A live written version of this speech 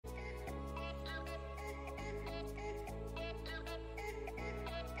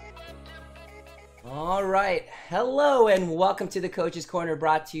All right. Hello and welcome to the Coach's Corner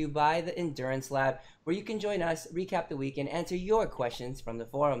brought to you by the Endurance Lab, where you can join us, recap the week, and answer your questions from the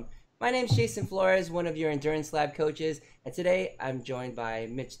forum. My name is Jason Flores, one of your Endurance Lab coaches, and today I'm joined by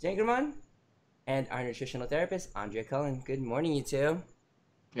Mitch Dingerman and our nutritional therapist, Andrea Cullen. Good morning, you two.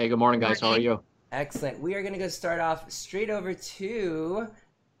 Hey, good morning, guys. How are you? Excellent. We are going to go start off straight over to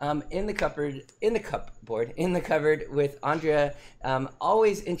in the cupboard with Andrea.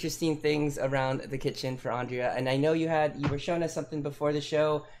 Always interesting things around the kitchen for Andrea. And I know you were showing us something before the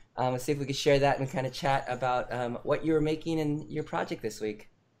show. Let's see if we could share that and kind of chat about what you were making in your project this week.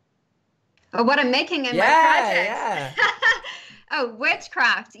 Oh, what I'm making in my project? Yeah. Oh,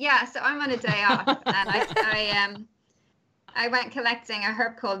 witchcraft. Yeah, so I'm on a day off, and I went collecting a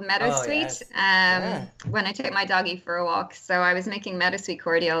herb called meadowsweet when I took my doggy for a walk. So I was making meadowsweet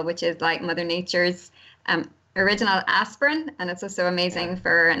cordial, which is like Mother Nature's original aspirin, and it's also amazing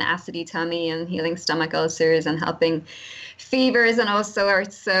for an acidy tummy and healing stomach ulcers and helping fevers and all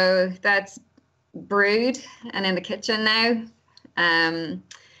sorts. So that's brewed and in the kitchen now.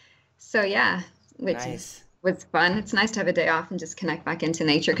 So yeah, which was fun. It's nice to have a day off and just connect back into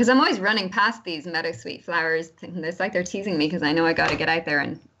nature, because I'm always running past these meadowsweet flowers thinking it's like they're teasing me, because I know I got to get out there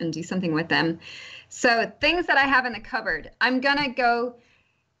and do something with them. So things that I have in the cupboard, I'm going to go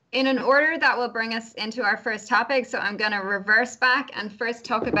in an order that will bring us into our first topic. So I'm going to reverse back and first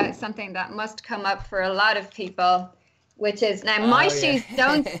talk about something that must come up for a lot of people, which is, now my shoes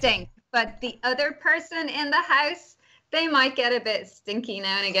don't stink, but the other person in the house, they might get a bit stinky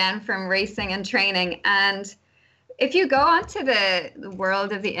now and again from racing and training. And if you go onto the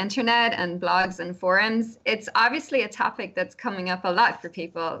world of the internet and blogs and forums, it's obviously a topic that's coming up a lot for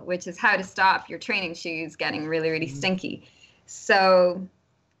people, which is how to stop your training shoes getting really, really stinky. So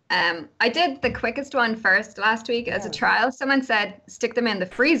I did the quickest one first last week as a trial. Someone said, stick them in the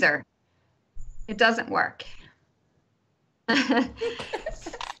freezer. It doesn't work.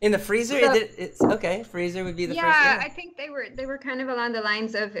 In the freezer? So, it's okay. Freezer would be the first. Yeah, I think they were kind of along the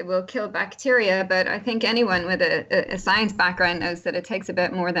lines of it will kill bacteria, but I think anyone with a science background knows that it takes a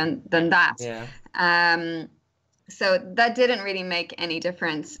bit more than that. Yeah. So that didn't really make any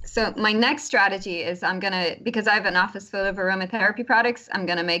difference. So my next strategy is because I have an office full of aromatherapy products, I'm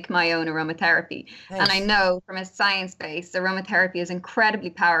going to make my own aromatherapy. Nice. And I know from a science base, aromatherapy is incredibly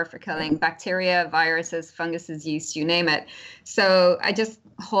powerful for killing bacteria, viruses, funguses, yeast, you name it. So I just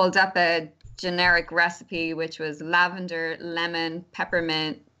hold up a generic recipe, which was lavender, lemon,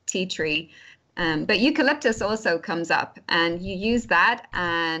 peppermint, tea tree. But eucalyptus also comes up, and you use that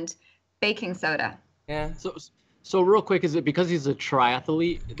and baking soda. Yeah. So real quick, is it because he's a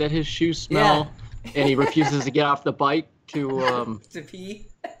triathlete that his shoes smell and he refuses to get off the bike to pee?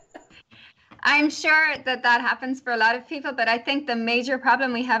 I'm sure that happens for a lot of people, but I think the major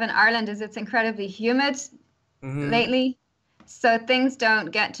problem we have in Ireland is it's incredibly humid lately, so things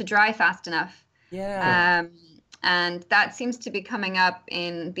don't get to dry fast enough. Yeah. And that seems to be coming up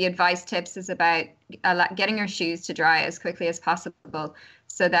in the advice tips, is about getting your shoes to dry as quickly as possible,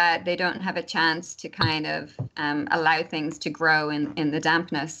 so that they don't have a chance to kind of allow things to grow in the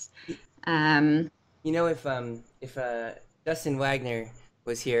dampness. You know, if Dustin Wagner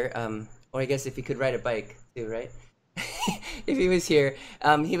was here, or I guess if he could ride a bike too, right? If he was here,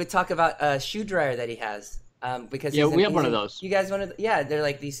 he would talk about a shoe dryer that he has. Because we have one of those. You guys want to? Yeah, they're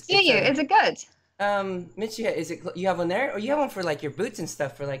like these. Do you? Is it good? Mitch, you have one there, or you have one for like your boots and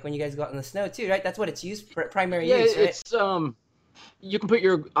stuff for like when you guys go out in the snow too, right? That's what it's used for, primary use, right? It's you can put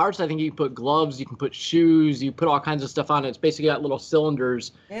ours. I think you can put gloves, you can put shoes, you put all kinds of stuff on it. It's basically got little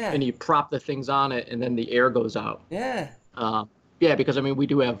cylinders, and you prop the things on it, and then the air goes out. Yeah. Because I mean we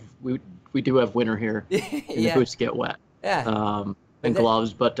do have winter here, and the boots get wet. Yeah. And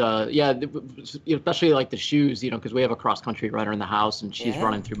gloves, but especially like the shoes, because we have a cross country runner in the house, and she's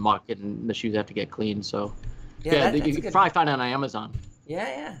running through muck, and the shoes have to get cleaned. So you can probably find it on Amazon.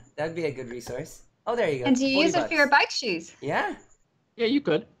 Yeah, that'd be a good resource. Oh, there you go. And do you use it for your bike shoes? Yeah. Yeah, you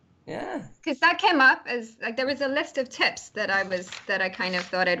could. Yeah. Because that came up as like there was a list of tips that I kind of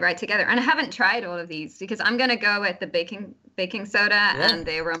thought I'd write together, and I haven't tried all of these because I'm gonna go with the baking soda and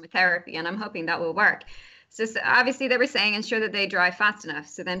the aromatherapy, and I'm hoping that will work. So obviously they were saying ensure that they dry fast enough.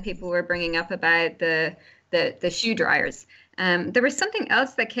 So then people were bringing up about the shoe dryers. There was something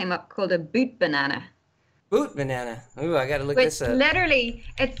else that came up called a boot banana. Boot banana. Ooh, I gotta look this up. Which literally,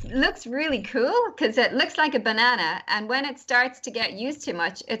 it looks really cool because it looks like a banana, and when it starts to get used too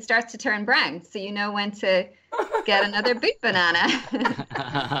much, it starts to turn brown. So you know when to get another boot banana.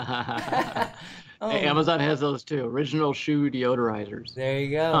 Hey, Amazon has those too. Original shoe deodorizers. There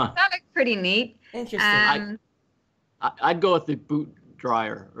you go. That looks pretty neat. Interesting. I'd go with the boot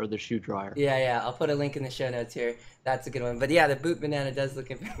dryer or the shoe dryer. Yeah. I'll put a link in the show notes here. That's a good one. But yeah, the boot banana does look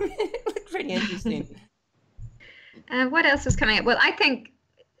pretty interesting. What else was coming up? Well, I think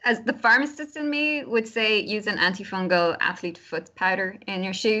as the pharmacist in me would say, use an antifungal athlete foot powder in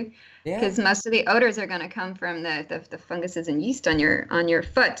your shoe, because most of the odors are going to come from the funguses and yeast on your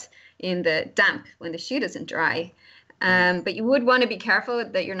foot in the damp when the shoe doesn't dry. But you would want to be careful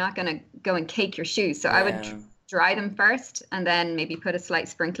that you're not going to go and cake your shoes. So I would dry them first and then maybe put a slight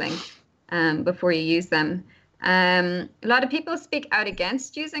sprinkling before you use them. A lot of people speak out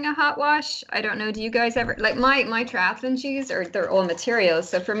against using a hot wash. I don't know, do you guys ever, like my triathlon shoes they're all materials,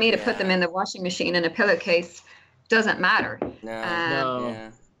 so for me to put them in the washing machine in a pillowcase doesn't matter.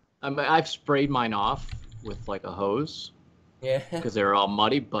 I've sprayed mine off with like a hose because they're all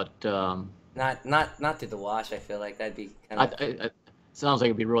muddy, but not through the wash. I feel like that'd be kind of it sounds like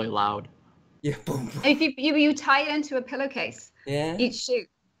it'd be really loud. Boom. If you tie it into a pillowcase, each shoe.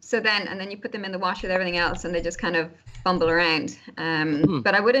 So then you put them in the wash with everything else, and they just kind of bumble around.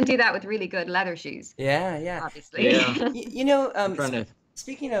 But I wouldn't do that with really good leather shoes. Obviously.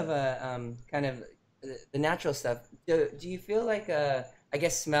 Speaking of kind of the natural stuff, do you feel like I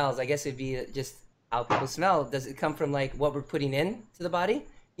guess smells? I guess it'd be just how people smell. Does it come from like what we're putting in to the body?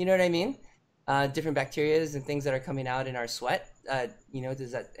 You know what I mean? Different bacterias and things that are coming out in our sweat.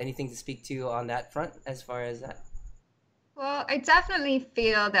 Does that anything to speak to on that front as far as that? Well, I definitely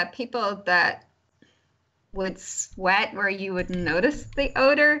feel that people that would sweat where you would notice the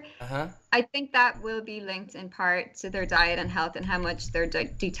odor, I think that will be linked in part to their diet and health and how much they're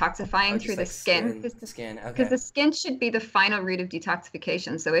detoxifying through the skin. Because the skin should be the final route of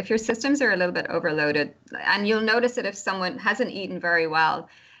detoxification. So if your systems are a little bit overloaded, and you'll notice it if someone hasn't eaten very well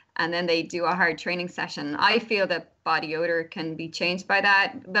and then they do a hard training session, I feel that body odor can be changed by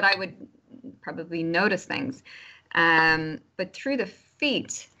that, but I would probably notice things. But through the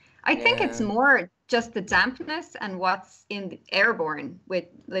feet, I think it's more just the dampness and what's in the airborne with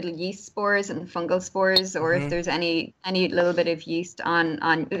little yeast spores and fungal spores, or if there's any little bit of yeast on.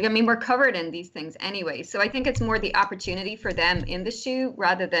 I mean, we're covered in these things anyway, so I think it's more the opportunity for them in the shoe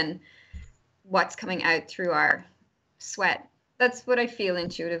rather than what's coming out through our sweat. That's what I feel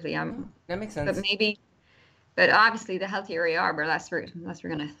intuitively. That makes sense. But obviously, the healthier we are, the less we're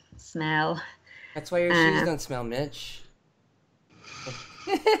gonna smell. That's why your shoes don't smell, Mitch.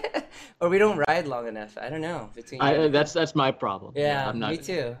 Or we don't ride long enough. I don't know. That's my problem. Yeah, me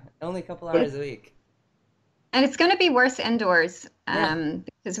too. Only a couple hours a week. And it's going to be worse indoors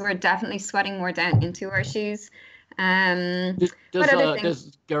because we're definitely sweating more down into our shoes. Does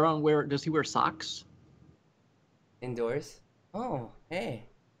Garon does he wear socks? Indoors? Oh, hey.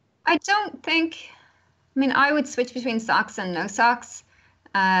 I don't think. I mean, I would switch between socks and no socks.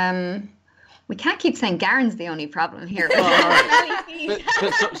 We can't keep saying Garen's the only problem here. He's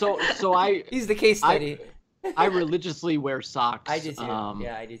the case study. I religiously wear socks. I do too.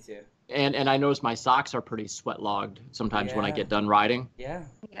 I do too. And I notice my socks are pretty sweat logged sometimes when I get done riding. Yeah.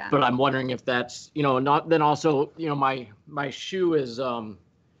 But I'm wondering if that's not. Then also my shoe is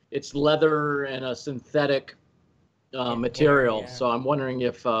it's leather and a synthetic material. So I'm wondering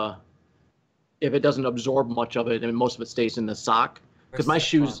if it doesn't absorb much of it and most of it stays in the sock, because my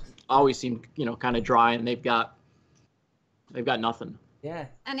shoes always seem kind of dry, and they've got nothing. Yeah.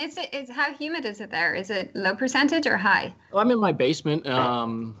 And is how humid is it there? Is it low percentage or high? Well, I'm in my basement.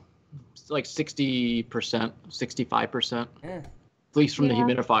 It's like 60%, 65%. Yeah. At least from the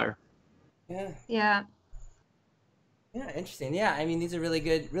humidifier. Yeah. Yeah. Yeah, interesting. Yeah, I mean, these are really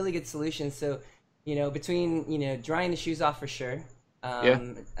good solutions. So, between drying the shoes off for sure.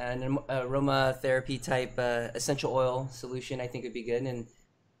 An aromatherapy type essential oil solution I think would be good,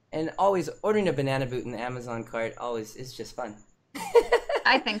 and always ordering a banana boot in the Amazon cart is just fun.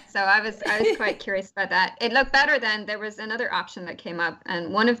 I think so. I was quite curious about that. It looked better than there was another option that came up,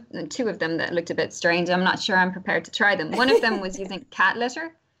 and two of them that looked a bit strange. I'm not sure I'm prepared to try them. One of them was using cat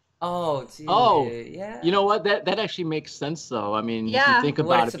litter. Oh, dude. Yeah. You know what? That actually makes sense, though. I mean, if you think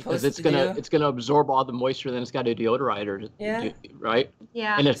about it, because it's gonna absorb all the moisture, then it's got to deodorize it, right?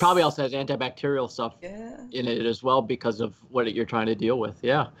 Yeah. And it probably also has antibacterial stuff in it as well because of what you're trying to deal with.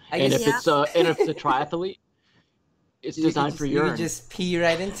 Yeah. And if it's a triathlete, it's designed for urine. You just pee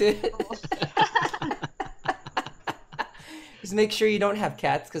right into it. Just make sure you don't have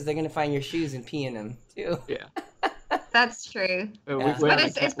cats, because they're gonna find your shoes and pee in them too. Yeah. That's true. It's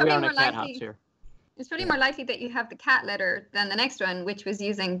probably more likely. It's pretty more likely that you have the cat litter than the next one, which was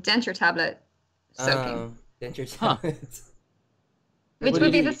using denture tablet soaking. Denture tablets. Which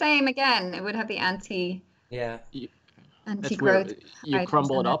would be the same again. It would have the anti. Yeah. anti-growth. You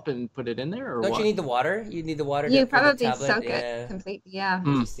crumble it up and put it in there, or don't what? you need the water? You need the water. You for probably the tablet? soak it completely. Yeah.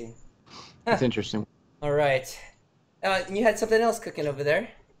 Interesting. That's interesting. All right. You had something else cooking over there.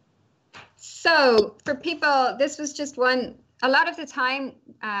 So for people, this was just one. A lot of the time,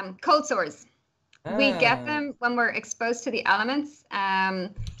 cold sores. We get them when we're exposed to the elements.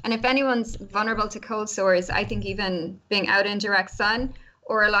 And if anyone's vulnerable to cold sores, I think even being out in direct sun,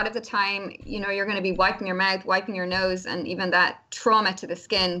 or a lot of the time, you're going to be wiping your mouth, wiping your nose, and even that trauma to the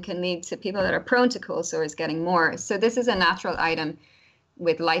skin can lead to people that are prone to cold sores getting more. So this is a natural item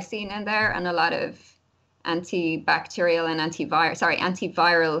with lysine in there and a lot of antibacterial and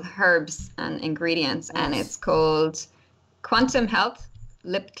antiviral herbs and ingredients. Nice. And it's called Quantum Health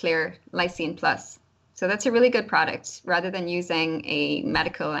Lip Clear Lysine Plus. So that's a really good product rather than using a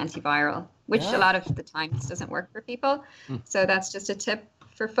medical antiviral, which a lot of the times doesn't work for people. So that's just a tip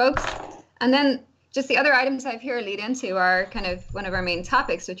for folks. And then just the other items I've here lead into are kind of one of our main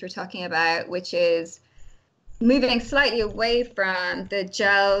topics, which we're talking about, which is moving slightly away from the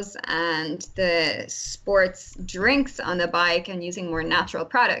gels and the sports drinks on the bike and using more natural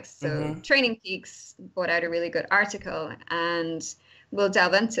products. So Training Peaks brought out a really good article, and we'll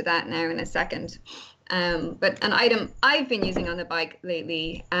delve into that now in a second. But an item I've been using on the bike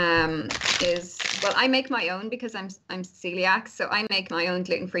lately is, well, I make my own because I'm celiac. So I make my own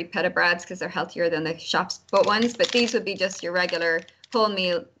gluten-free pita breads because they're healthier than the shop's bought ones. But these would be just your regular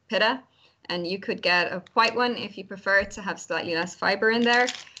wholemeal pita. And you could get a white one if you prefer to have slightly less fiber in there.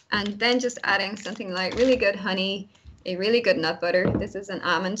 And then just adding something like really good honey, a really good nut butter. This is an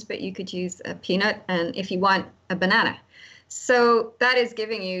almond, but you could use a peanut, and if you want, a banana. So that is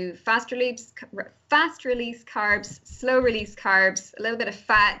giving you fast release carbs, slow release carbs, a little bit of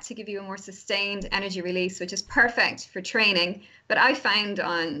fat to give you a more sustained energy release, which is perfect for training. But I found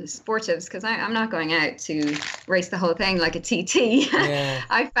on sportives, because I'm not going out to race the whole thing like a TT,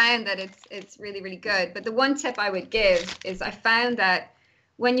 I found that it's really, really good. But the one tip I would give is I found that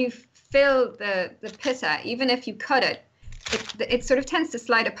when you fill the pita, even if you cut it, it sort of tends to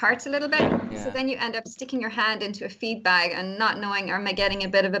slide apart a little bit. So then you end up sticking your hand into a feed bag and not knowing, am I getting a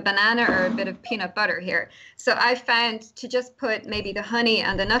bit of a banana or a bit of peanut butter here? So I found to just put maybe the honey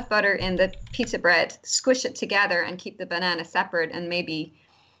and the nut butter in the pita bread, squish it together and keep the banana separate and maybe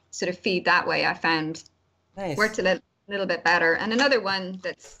sort of feed that way, I found worked a little bit better. And another one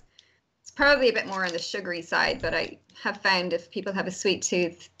it's probably a bit more on the sugary side, but I have found if people have a sweet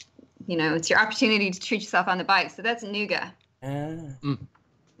tooth, it's your opportunity to treat yourself on the bike. So that's nougat,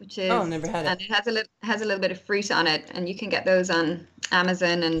 which is never had it. And it has a little bit of fruit on it, and you can get those on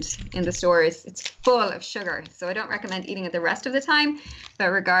Amazon and in the stores. It's full of sugar, so I don't recommend eating it the rest of the time.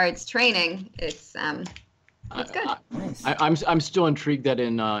 But regards training, it's good. Nice. I'm still intrigued that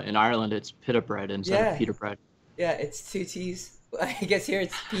in Ireland it's pita bread instead of pita bread. Yeah, it's 2 T's. I guess here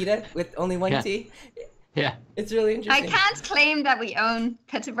it's pita with only 1 T. Yeah. It's really interesting. I can't claim that we own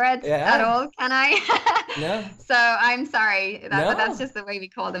pita bread at all, can I? No. So I'm sorry, but that's just the way we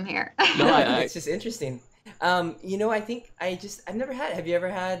call them here. No, it's just interesting. I think I've never had. Have you ever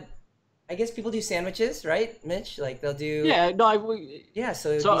had? I guess people do sandwiches, right, Mitch? Like they'll do. Yeah. No.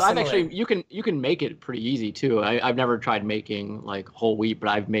 So I've actually you can make it pretty easy too. I've never tried making like whole wheat, but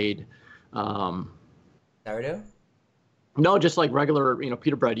I've made. Sourdough. No, just like regular,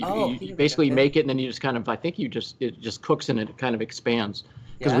 pita bread. You basically make it, and then you just kind of, it just cooks and it kind of expands.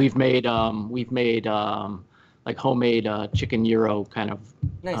 Because we've made like homemade chicken gyro kind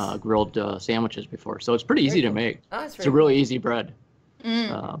of grilled sandwiches before, so it's pretty easy to make. Oh, it's a really easy bread.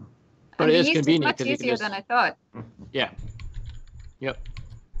 But it is convenient because it's much easier than I thought. Yeah. Yep.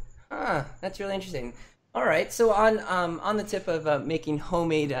 That's really interesting. All right, so on the tip of making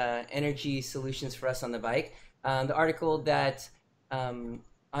homemade energy solutions for us on the bike. The article that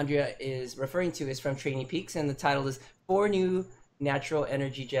Andrea is referring to is from Training Peaks, and the title is 4 New Natural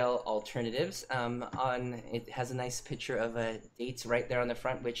Energy Gel Alternatives. It has a nice picture of dates right there on the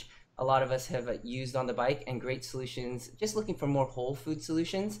front, which a lot of us have used on the bike, and great solutions, just looking for more whole food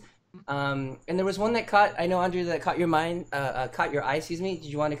solutions. And there was one that caught your eye, excuse me. Did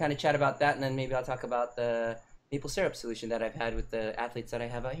you want to kind of chat about that, and then maybe I'll talk about the maple syrup solution that I've had with the athletes that I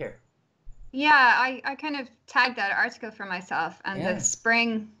have out here? Yeah, I kind of tagged that article for myself, and the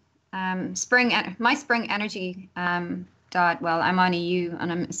my spring energy I'm on EU,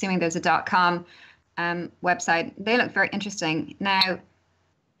 and I'm assuming there's a .com website. They look very interesting. Now,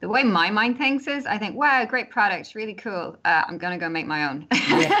 the way my mind thinks is, I think, wow, great product, really cool. I'm gonna go make my own.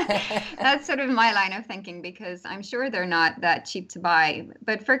 That's sort of my line of thinking, because I'm sure they're not that cheap to buy.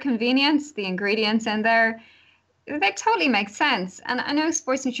 But for convenience, the ingredients in there, They totally make sense. And I know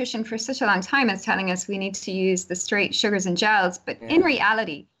sports nutrition for such a long time is telling us we need to use the straight sugars and gels, but in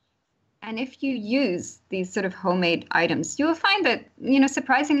reality, and if you use these sort of homemade items, you will find that,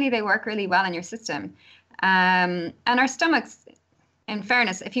 surprisingly, they work really well in your system. And our stomachs, in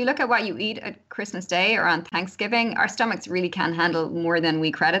fairness, if you look at what you eat at Christmas Day or on Thanksgiving, our stomachs really can handle more than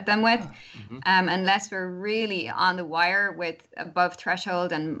we credit them with. Unless we're really on the wire with above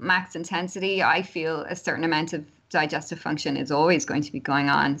threshold and max intensity, I feel a certain amount of digestive function is always going to be going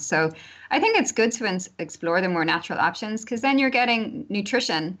on. So I think it's good to explore the more natural options, because then you're getting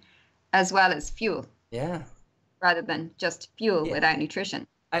nutrition as well as fuel. Yeah. Rather than just fuel without nutrition.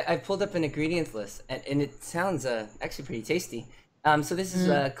 I pulled up an ingredients list, and it sounds actually pretty tasty. So this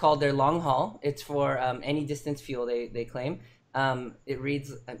is called their long haul. It's for any distance fuel, they claim. It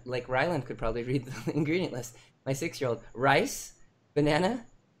reads like Ryland could probably read the ingredient list. My 6-year-old: rice, banana,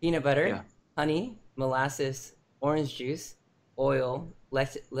 peanut butter, honey, molasses, orange juice, oil,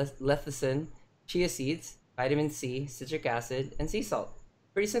 lecithin, chia seeds, vitamin C, citric acid, and sea salt.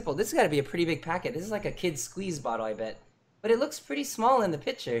 Pretty simple. This has got to be a pretty big packet. This is like a kid's squeeze bottle, I bet. But it looks pretty small in the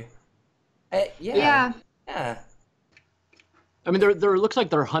picture. Yeah. I mean, there looks like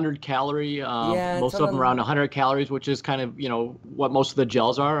they're 100 calorie. Most of them around 100 calories, which is kind of what most of the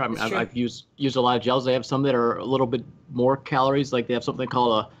gels are. I mean, I've used a lot of gels. They have some that are a little bit more calories. Like they have something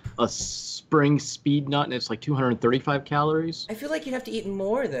called a spring speed nut, and it's like 235 calories. I feel like you'd have to eat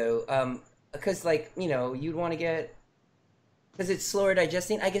more though, because you'd want to get. Because it's slower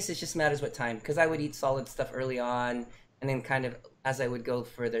digesting. I guess it just matters what time. Because I would eat solid stuff early on, and then kind of as I would go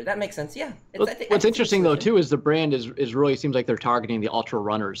further. That makes sense. Yeah. What's interesting though too is the brand is really seems like they're targeting the ultra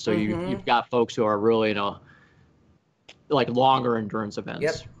runners. So you've got folks who are really like longer endurance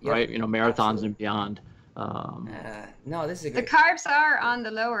events, right? Marathons and beyond. No, this is a good. The carbs are on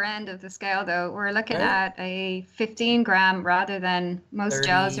the lower end of the scale though. We're looking at a 15 gram rather than most 30,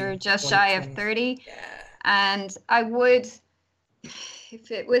 gels are just 20, shy of 30. Yeah. And I would.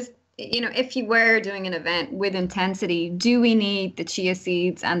 If it was, if you were doing an event with intensity, do we need the chia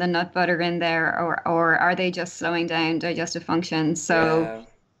seeds and the nut butter in there, or are they just slowing down digestive function? So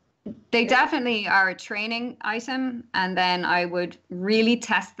they definitely are a training item, and then I would really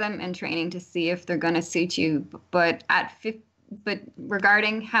test them in training to see if they're going to suit you. But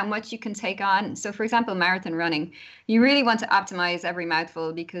regarding how much you can take on, so for example, marathon running, you really want to optimize every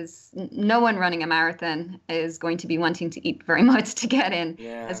mouthful, because no one running a marathon is going to be wanting to eat very much to get in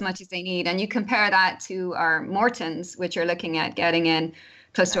as much as they need. And you compare that to our Mortons, which are looking at getting in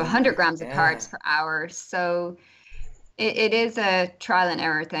close to 100 grams of carbs per hour. So it is a trial and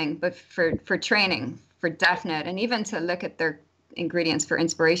error thing, but for training, for definite, and even to look at their ingredients for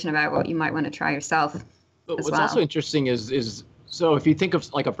inspiration about what you might want to try yourself. But what's also interesting is so if you think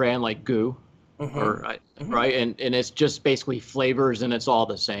of like a brand like GU, right, and it's just basically flavors and it's all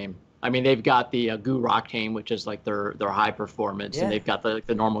the same. I mean, they've got the GU Roctane, which is like their high performance, and they've got the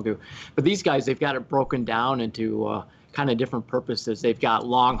normal GU. But these guys, they've got it broken down into kind of different purposes. They've got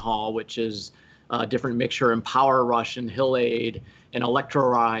Long Haul, which is a different mixture, and Power Rush and Hill Aid and Electro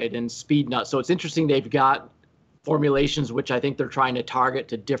Ride and Speed Nut. So it's interesting. They've got formulations which I think they're trying to target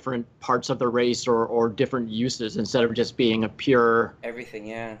to different parts of the race or different uses, instead of just being a pure everything.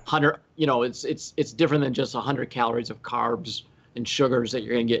 100. It's different than just 100 calories of carbs and sugars that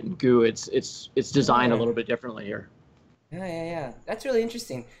you're going to get in GU. It's designed a little bit differently here. Yeah. That's really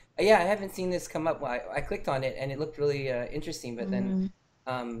interesting. I haven't seen this come up. I clicked on it and it looked really interesting, but then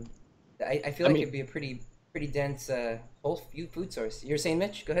I feel like it'd be a pretty dense whole food source. You're saying,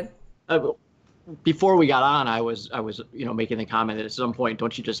 Mitch? Go ahead. Before we got on, I was making the comment that at some point,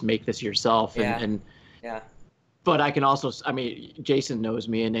 don't you just make this yourself? But I can also, Jason knows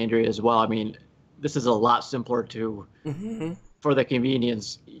me and Andrea as well. I mean, this is a lot simpler to for the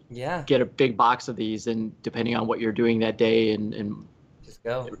convenience. Yeah. Get a big box of these, and depending on what you're doing that day and just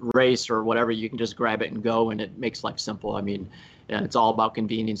go race or whatever, you can just grab it and go, and it makes life simple. I mean, it's all about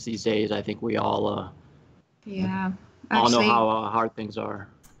convenience these days. I think we all all know how hard things are.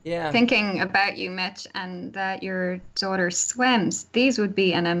 Yeah. Thinking about you, Mitch, and that your daughter swims, these would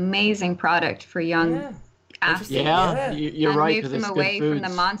be an amazing product for young athletes. You're right. Move them away from the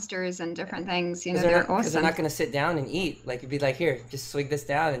monsters and different things. They're awesome. Because they're not going to sit down and eat. Like, you'd be like, here, just swig this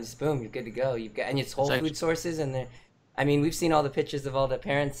down, and just boom, you're good to go. And it's whole food sources, and we've seen all the pictures of all the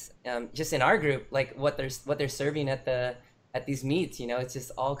parents, just in our group, like what they're serving at these meets. It's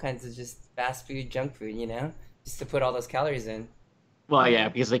just all kinds of just fast food, junk food. Just to put all those calories in. Well, yeah,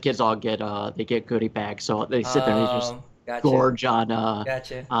 because the kids all get goodie bags, so they sit there and just gorge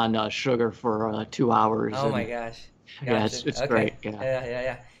on sugar for 2 hours. Oh my gosh! Yeah, it's great.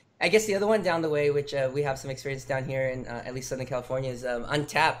 Yeah. I guess the other one down the way, which we have some experience down here in at least Southern California, is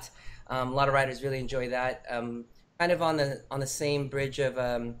Untapped. A lot of riders really enjoy that. Kind of on the same bridge of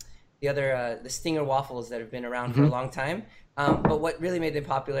the Stinger waffles that have been around for a long time. But what really made them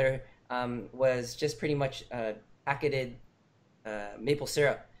popular was just pretty much packeted maple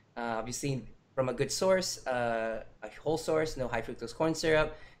syrup. Obviously from a good source, a whole source, no high fructose corn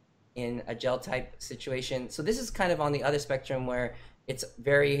syrup in a gel type situation. So this is kind of on the other spectrum where it's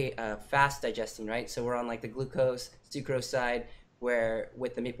very fast digesting, right? So we're on like the glucose, sucrose side, where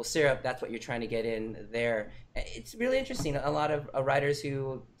with the maple syrup, that's what you're trying to get in there. It's really interesting. A lot of riders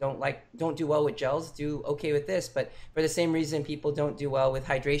who don't do well with gels do okay with this, but for the same reason, people don't do well with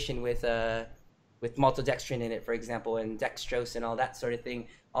hydration with maltodextrin in it, for example, and dextrose and all that sort of thing,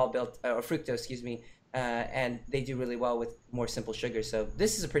 all built or fructose, excuse me. And they do really well with more simple sugars. So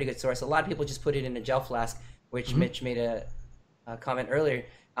this is a pretty good source. A lot of people just put it in a gel flask, which Mitch made a comment earlier.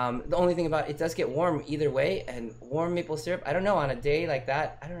 The only thing about it does get warm either way, and warm maple syrup, I don't know, on a day like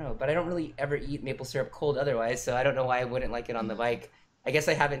that, I don't know, but I don't really ever eat maple syrup cold otherwise, so I don't know why I wouldn't like it on the bike. I guess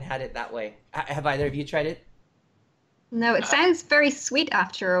I haven't had it that way. Have either of you tried it? No, it sounds very sweet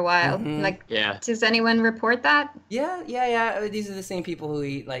after a while. Like, does anyone report that? Yeah. These are the same people who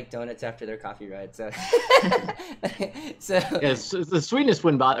eat like donuts after their coffee ride. So, the sweetness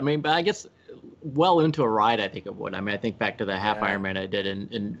wouldn't bother. I mean, but I guess well into a ride, I think it would. I mean, I think back to the half Ironman I did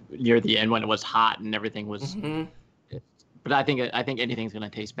in near the end when it was hot and everything was. But I think anything's gonna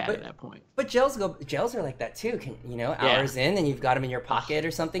taste bad at that point. But gels are like that too. Hours in, and you've got them in your pocket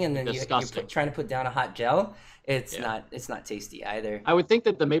or something, and then you're trying to put down a hot gel. It's not tasty either. I would think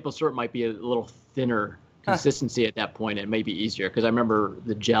that the maple syrup might be a little thinner consistency at that point. It may be easier because I remember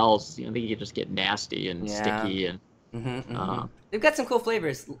the gels. They could just get nasty and sticky and. They've got some cool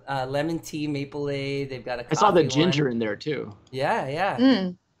flavors. Lemon tea, maple-aid. They've got a coffee I saw the ginger one in there too.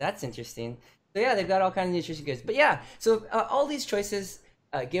 Yeah. That's interesting. So yeah, they've got all kinds of nutrition goods. But yeah, so all these choices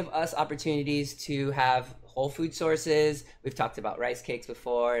give us opportunities to have whole food sources. We've talked about rice cakes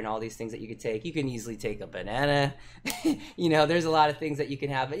before and all these things that you could take. You can easily take a banana. There's a lot of things that you can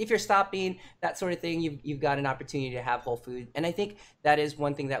have. But if you're stopping, that sort of thing, you've got an opportunity to have whole food. And I think that is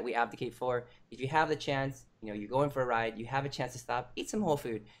one thing that we advocate for. If you have the chance, you're going for a ride, you have a chance to stop, eat some whole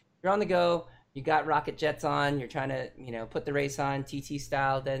food. You're on the go, you got rocket jets on, you're trying to, put the race on TT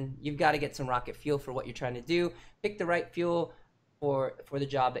style, then you've got to get some rocket fuel for what you're trying to do. Pick the right fuel for the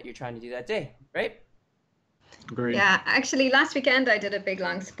job that you're trying to do that day, right? Agreed. Yeah, actually last weekend I did a big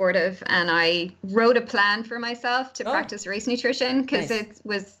long sportive and I wrote a plan for myself to practice race nutrition because it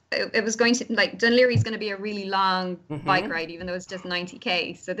was going to, like, Dun Laoghaire going to be a really long bike ride, even though it's just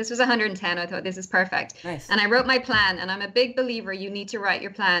 90k. So this was 110. I thought this is perfect. Nice. And I wrote my plan, and I'm a big believer you need to write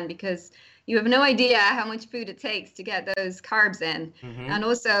your plan because you have no idea how much food it takes to get those carbs in. And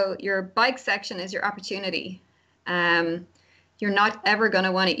also your bike section is your opportunity. You're not ever going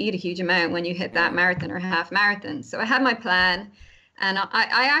to want to eat a huge amount when you hit that marathon or half marathon. So I had my plan, and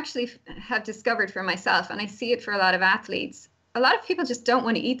I actually have discovered for myself, and I see it for a lot of athletes, a lot of people just don't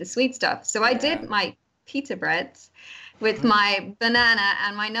want to eat the sweet stuff. So I did my pizza breads with my banana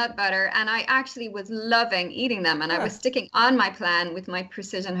and my nut butter, and I actually was loving eating them, and I was sticking on my plan with my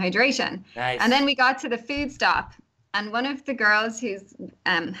precision hydration. Nice. And then we got to the food stop, and one of the girls who's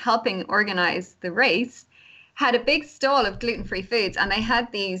helping organize the race had a big stall of gluten-free foods, and they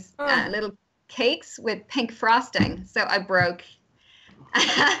had these little cakes with pink frosting. So I broke.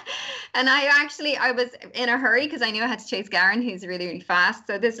 And I was in a hurry because I knew I had to chase Garen, who's really, really fast.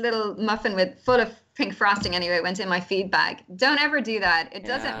 So this little muffin full of pink frosting anyway went in my feed bag. Don't ever do that. It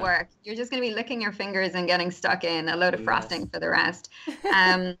doesn't work. You're just going to be licking your fingers and getting stuck in a load of frosting for the rest.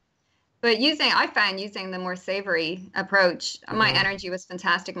 But I found using the more savory approach, my energy was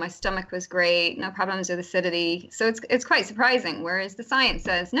fantastic. My stomach was great. No problems with acidity. So it's quite surprising. Whereas the science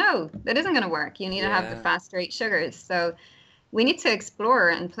says, no, that isn't going to work. You need to have the fast, straight sugars. So we need to explore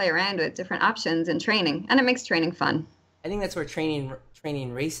and play around with different options in training. And it makes training fun. I think that's where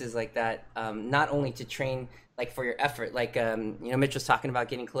training races like that, not only to train like for your effort, like, Mitch was talking about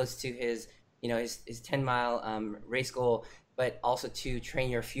getting close to his 10-mile race goal, but also to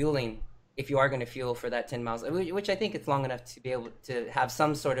train your fueling. If you are going to fuel for that 10 miles, which I think it's long enough to be able to have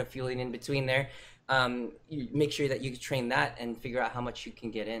some sort of fueling in between there, you make sure that you train that and figure out how much you can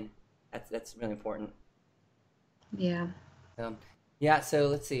get in. That's really important. Yeah. So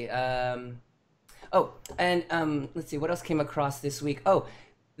let's see. Let's see what else came across this week.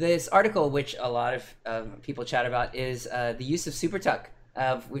 This article, which a lot of people chat about, is the use of SuperTuck.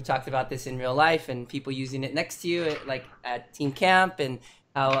 We've talked about this in real life and people using it next to you, like at team camp, and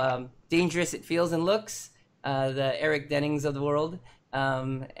how dangerous it feels and looks, the Eric Dennings of the world.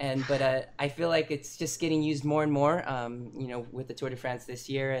 But I feel like it's just getting used more and more, you know, with the Tour de France this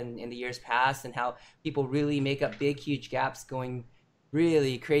year and in the years past, and how people really make up big, huge gaps going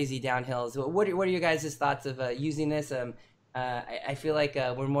really crazy downhills. What are your guys' thoughts of using this? I feel like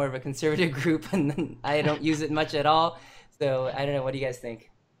we're more of a conservative group, and I don't use it much at all. So I don't know. What do you guys think?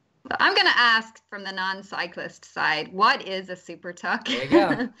 Well, I'm going to ask from the non-cyclist side, what is a super tuck? There you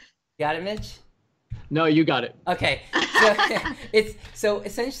go. Got it, Mitch? No, you got it. Okay, so so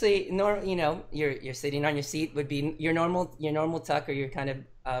essentially, you know, you're sitting on your seat would be your normal tuck, or you're kind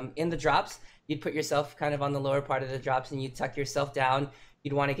of in the drops. You'd put yourself kind of on the lower part of the drops, and you'd tuck yourself down.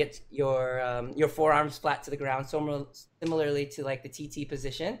 You'd want to get your forearms flat to the ground, similarly to like the TT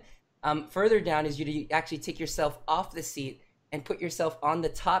position. Further down is you actually take yourself off the seat and put yourself on the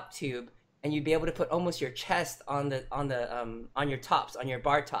top tube, and you'd be able to put almost your chest on your tops, on your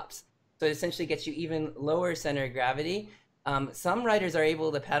bar tops. So it essentially gets you even lower center of gravity. Some riders are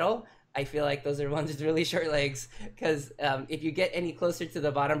able to pedal. I feel like those are ones with really short legs, because if you get any closer to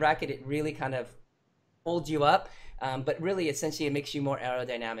the bottom bracket, it really kind of holds you up. But really, essentially, it makes you more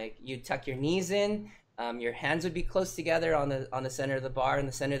aerodynamic. You tuck your knees in. Your hands would be close together on the center of the bar and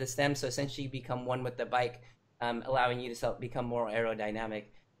the center of the stem. So essentially, you become one with the bike, allowing you to become more aerodynamic.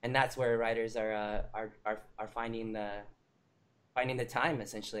 And that's where riders are finding the time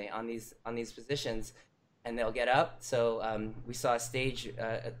essentially on these positions, and they'll get up. So we saw a stage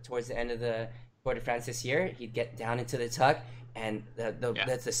towards the end of the Tour de France this year. He'd get down into the tuck, and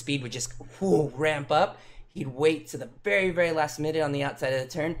the speed would just ramp up. He'd wait to the very, very last minute on the outside of the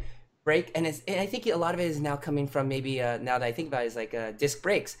turn, brake, and I think a lot of it is now coming from maybe now that I think about it, is like disc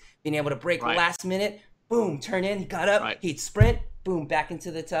brakes, being able to brake last minute, boom, turn in, got up, he'd sprint, boom, back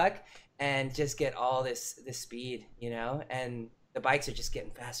into the tuck, and just get all this speed, you know, and the bikes are just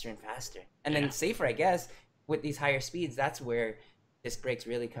getting faster and faster, and then safer, I guess, with these higher speeds. That's where disc brakes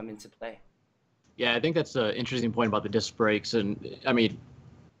really come into play. Yeah, I think that's an interesting point about the disc brakes. And I mean,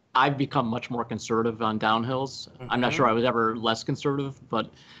 I've become much more conservative on downhills. I'm not sure I was ever less conservative, but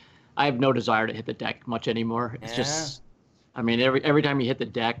I have no desire to hit the deck much anymore. It's just, I mean, every time you hit the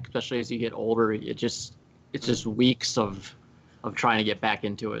deck, especially as you get older, it's just weeks of trying to get back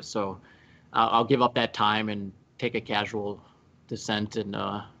into it. So I'll give up that time and take a casual descent and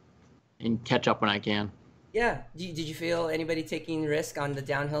catch up when I can. Yeah. Did you feel anybody taking risk on the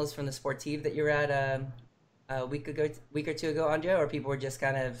downhills from the Sportive that you were at a week or two ago, Andrea, or people were just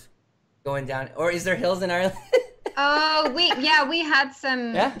kind of going down? Or is there hills in Ireland? Oh, we had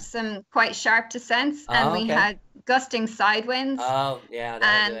some quite sharp descents, and we had gusting side winds. Oh, yeah,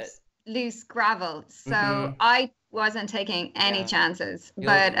 and loose gravel. So I wasn't taking any chances.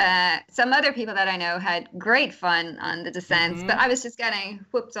 But some other people that I know had great fun on the descents, but I was just getting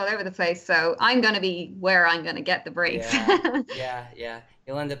whooped all over the place. So I'm going to be where I'm going to get the breaks. Yeah.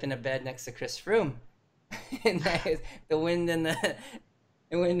 You'll end up in a bed next to Chris Froome. The wind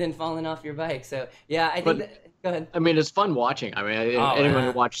and falling off your bike. So yeah, I think go ahead. I mean, it's fun watching. I mean, anyone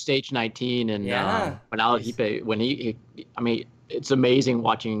who watched Stage 19 and when he I mean, it's amazing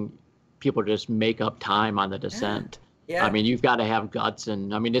watching people just make up time on the descent. Yeah. I mean, you've got to have guts,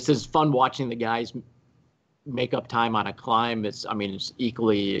 and I mean, this is fun watching the guys make up time on a climb. It's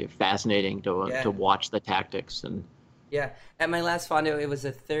equally fascinating to watch the tactics. And at my last Fondo, it was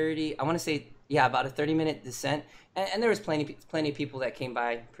about a 30-minute descent, and there was plenty of people that came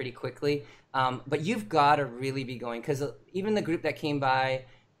by pretty quickly. But you've got to really be going, because even the group that came by,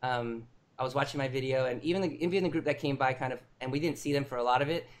 I was watching my video, and even the group that came by and we didn't see them for a lot of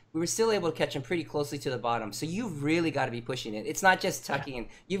it, we were still able to catch them pretty closely to the bottom. So you've really got to be pushing it. It's not just tucking in.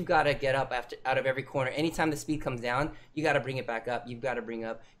 You've got to get up out of every corner. Anytime the speed comes down, you got to bring it back up. You've got to bring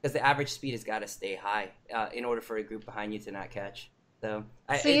up, because the average speed has got to stay high in order for a group behind you to not catch. So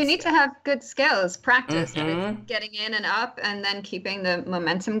you need to have good skills, practice, getting in and up, and then keeping the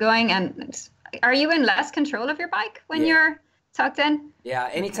momentum going. And are you in less control of your bike when you're tucked in? Yeah,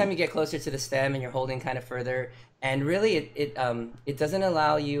 anytime you get closer to the stem and you're holding kind of further, and really it doesn't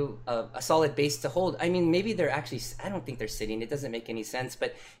allow you a solid base to hold. I mean, maybe they're actually, I don't think they're sitting. It doesn't make any sense.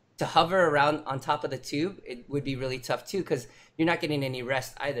 But to hover around on top of the tube, it would be really tough too, because you're not getting any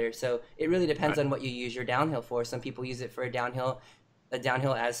rest either. So it really depends on what you use your downhill for. Some people use it for a downhill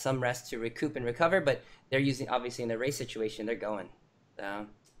as some rest to recoup and recover, but they're using, obviously in the race situation, they're going. So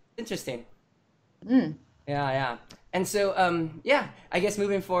interesting. Yeah. And so, I guess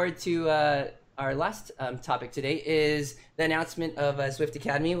moving forward to our last topic today is the announcement of Zwift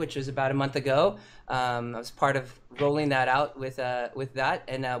Academy, which was about a month ago. I was part of rolling that out with that,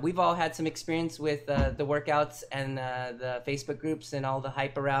 and we've all had some experience with the workouts and the Facebook groups and all the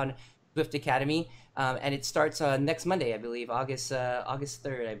hype around Zwift Academy, and it starts next Monday, I believe, August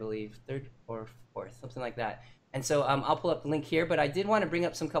 3rd, I believe, 3rd or 4th, something like that. And so I'll pull up the link here, but I did want to bring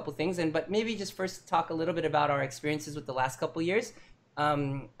up some couple things, but maybe just first talk a little bit about our experiences with the last couple years.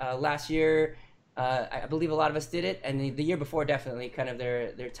 Last year, I believe a lot of us did it, and the year before definitely kind of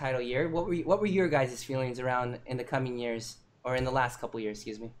their title year. What were your guys' feelings around in the coming years, or in the last couple years?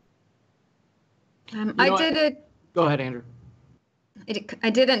 Excuse me. I did it. Go ahead, Andrew. I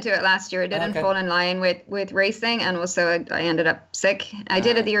didn't do it last year. It didn't fall in line with racing, and also I ended up sick. I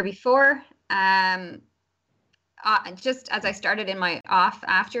did it the year before. Just as I started in my off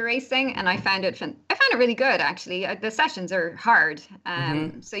after racing, and I found it really good, actually. The sessions are hard,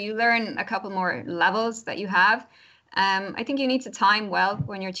 so you learn a couple more levels that you have. I think you need to time well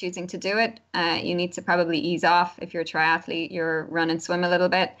when you're choosing to do it. You need to probably ease off if you're a triathlete, you're run and swim a little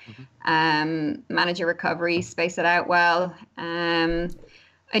bit, manage your recovery, space it out well.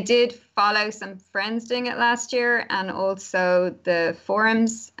 I did follow some friends doing it last year, and also the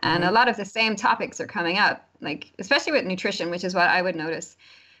forums, and a lot of the same topics are coming up, like especially with nutrition, which is what I would notice.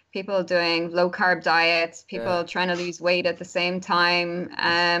 People doing low carb diets, people trying to lose weight at the same time.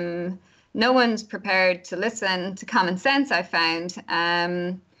 No one's prepared to listen to common sense, I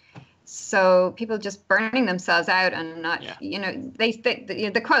found. So people just burning themselves out and not,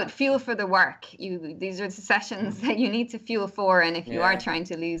 the quote, fuel for the work. These are the sessions that you need to fuel for. And if you are trying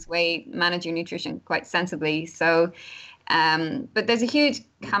to lose weight, manage your nutrition quite sensibly. So, but there's a huge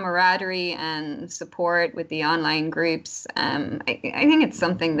camaraderie and support with the online groups. I think it's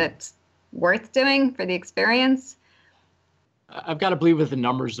something that's worth doing for the experience. I've got to believe with the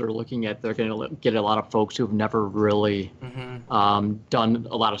numbers they're looking at, they're going to get a lot of folks who've never really done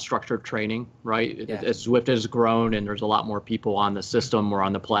a lot of structured training, right? Yeah. As Zwift has grown and there's a lot more people on the system or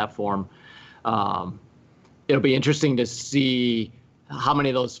on the platform, it'll be interesting to see how many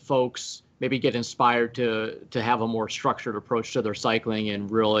of those folks maybe get inspired to have a more structured approach to their cycling and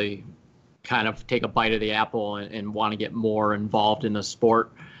really kind of take a bite of the apple and want to get more involved in the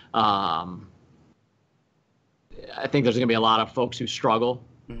sport. I think there's going to be a lot of folks who struggle,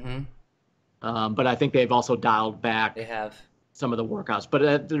 but I think they've also dialed back some of the workouts.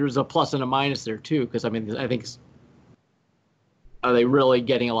 But there's a plus and a minus there too, because I mean, I think are they really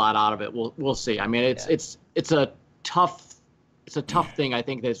getting a lot out of it? We'll see. I mean, it's a tough thing. I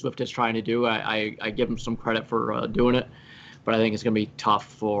think that Zwift is trying to do. I give them some credit for doing it, but I think it's going to be tough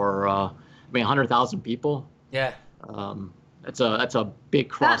for 100,000 people. Yeah. That's a big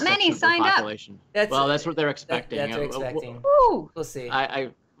cross section of the population. That's what they're expecting. That's what they're expecting. We'll see.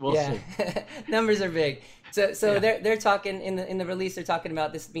 We'll see. Numbers are big. So they're talking in the release. They're talking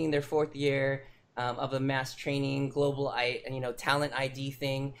about this being their 4th year of a mass training global talent ID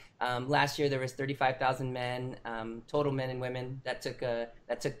thing. Last year there was 35,000 men, total men and women that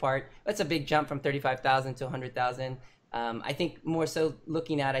took part. That's a big jump from 35,000 to 100,000. I think more so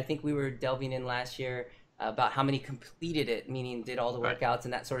looking at. I think we were delving in last year about how many completed it, meaning did all the workouts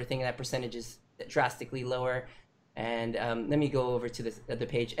and that sort of thing, and that percentage is drastically lower. And let me go over to the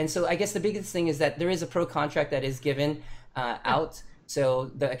page. And so I guess the biggest thing is that there is a pro contract that is given out.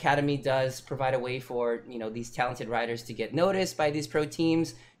 So the Academy does provide a way for these talented riders to get noticed by these pro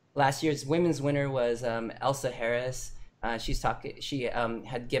teams. Last year's women's winner was Elsa Harris. She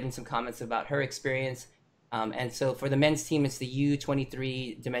had given some comments about her experience. And so for the men's team, it's the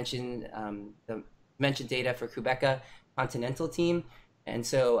U23 Dimension data for Quebeca Continental team. And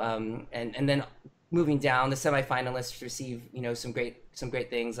so and then moving down, the semifinalists receive some great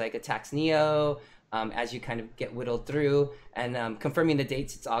things like a Tax Neo as you kind of get whittled through, and confirming the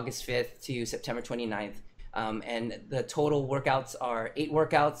dates, it's August 5th to September 29th. And the total workouts are 8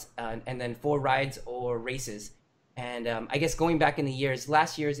 workouts and then 4 rides or races. And I guess going back in the years,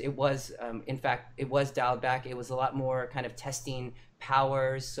 last year's it was in fact it was dialed back. It was a lot more kind of testing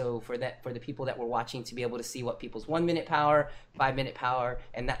powers, so for the people that were watching to be able to see what people's 1 minute power, 5 minute power,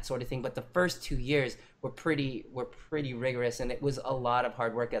 and that sort of thing. But the first 2 years were pretty rigorous, and it was a lot of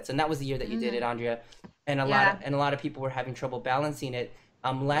hard workouts. And that was the year that you did it, Andrea, and a lot of people were having trouble balancing it.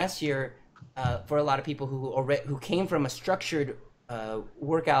 Last year, for a lot of people who came from a structured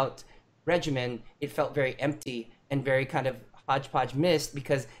workout regimen, it felt very empty and very kind of hodgepodge missed,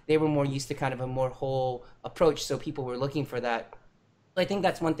 because they were more used to kind of a more whole approach. So people were looking for that. I think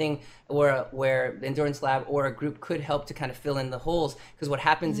that's one thing where the Endurance Lab or a group could help to kind of fill in the holes, because what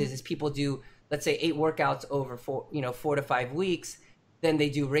happens is people do, let's say, 8 workouts over 4 to 5 weeks, then they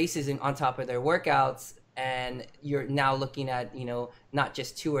do races on top of their workouts, and you're now looking at not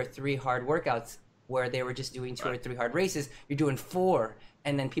just 2 or 3 hard workouts where they were just doing 2 or 3 hard races. You're doing 4,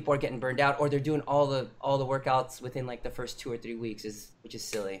 and then people are getting burned out, or they're doing all the workouts within like the first 2 or 3 weeks, which is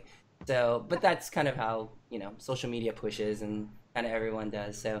silly. So, but that's kind of how, social media pushes and kind of everyone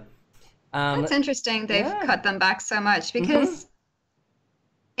does. So that's interesting. They've cut them back so much because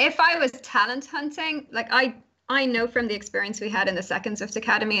if I was talent hunting, like I know from the experience we had in the second Zwift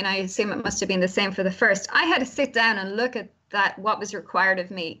Academy, and I assume it must have been the same for the first, I had to sit down and look at what was required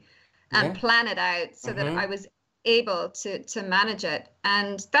of me and plan it out so that I was able to manage it.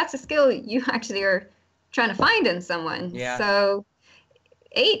 And that's a skill you actually are trying to find in someone. Yeah. So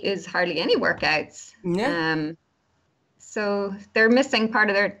 8 is hardly any workouts. Yeah. So they're missing part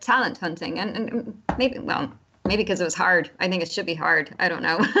of their talent hunting, and maybe because it was hard. I think it should be hard. I don't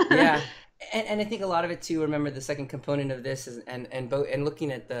know. Yeah. And I think a lot of it too, remember the second component of this is, and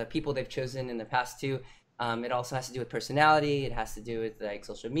looking at the people they've chosen in the past too, it also has to do with personality. It has to do with like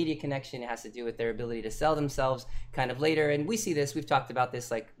social media connection. It has to do with their ability to sell themselves kind of later. And we see this, we've talked about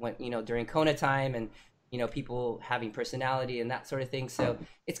this like when, during Kona time and, people having personality and that sort of thing. So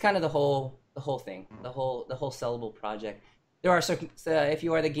it's kind of the whole thing, the whole sellable project. There are certain, if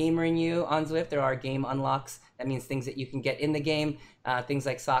you are the gamer in you on Zwift, there are game unlocks. That means things that you can get in the game, things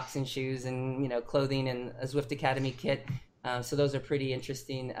like socks and shoes and, clothing and a Zwift Academy kit. So those are pretty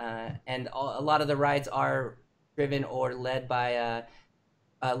interesting. And a lot of the rides are driven or led by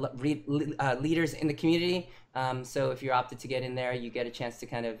leaders in the community. So if you're opted to get in there, you get a chance to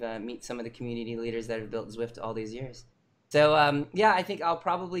kind of meet some of the community leaders that have built Zwift all these years. So I think I'll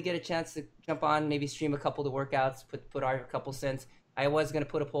probably get a chance to jump on, maybe stream a couple of the workouts, put our couple cents. I was going to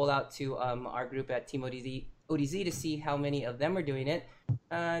put a poll out to our group at Team ODZ to see how many of them are doing it,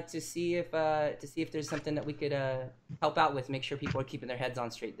 to see if there's something that we could help out with, make sure people are keeping their heads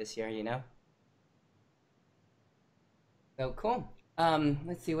on straight this year, So cool.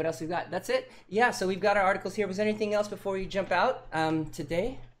 Let's see what else we've got. That's it. Yeah, so we've got our articles here. Was there anything else before you jump out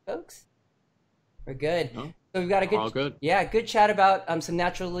today, folks? We're good. No. So we've got a good chat about some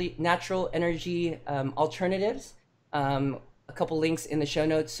natural energy alternatives. A couple links in the show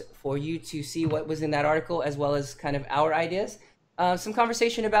notes for you to see what was in that article, as well as kind of our ideas. Some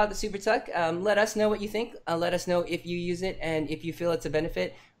conversation about the Super Tuck. Let us know what you think. Let us know if you use it and if you feel it's a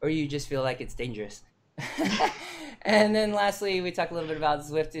benefit or you just feel like it's dangerous. And then lastly, we talk a little bit about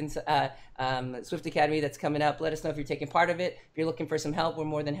Zwift Zwift Academy that's coming up. Let us know if you're taking part of it. If you're looking for some help, we're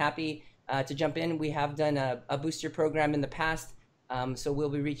more than happy to jump in. We have done a booster program in the past, so we'll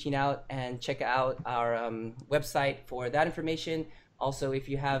be reaching out and check out our website for that information. Also, if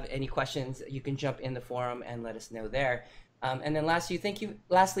you have any questions, you can jump in the forum and let us know there. And then lastly, thank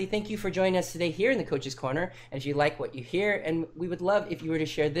you for joining us today here in the Coach's Corner. And if you like what you hear, and we would love if you were to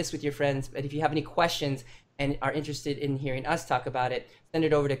share this with your friends. But if you have any questions and are interested in hearing us talk about it, send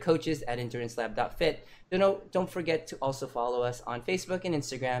it over to coaches@endurancelab.fit. Don't forget to also follow us on Facebook and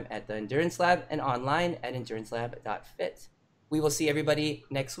Instagram at The Endurance Lab and online at endurancelab.fit. We will see everybody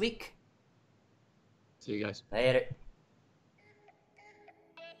next week. See you guys. Later.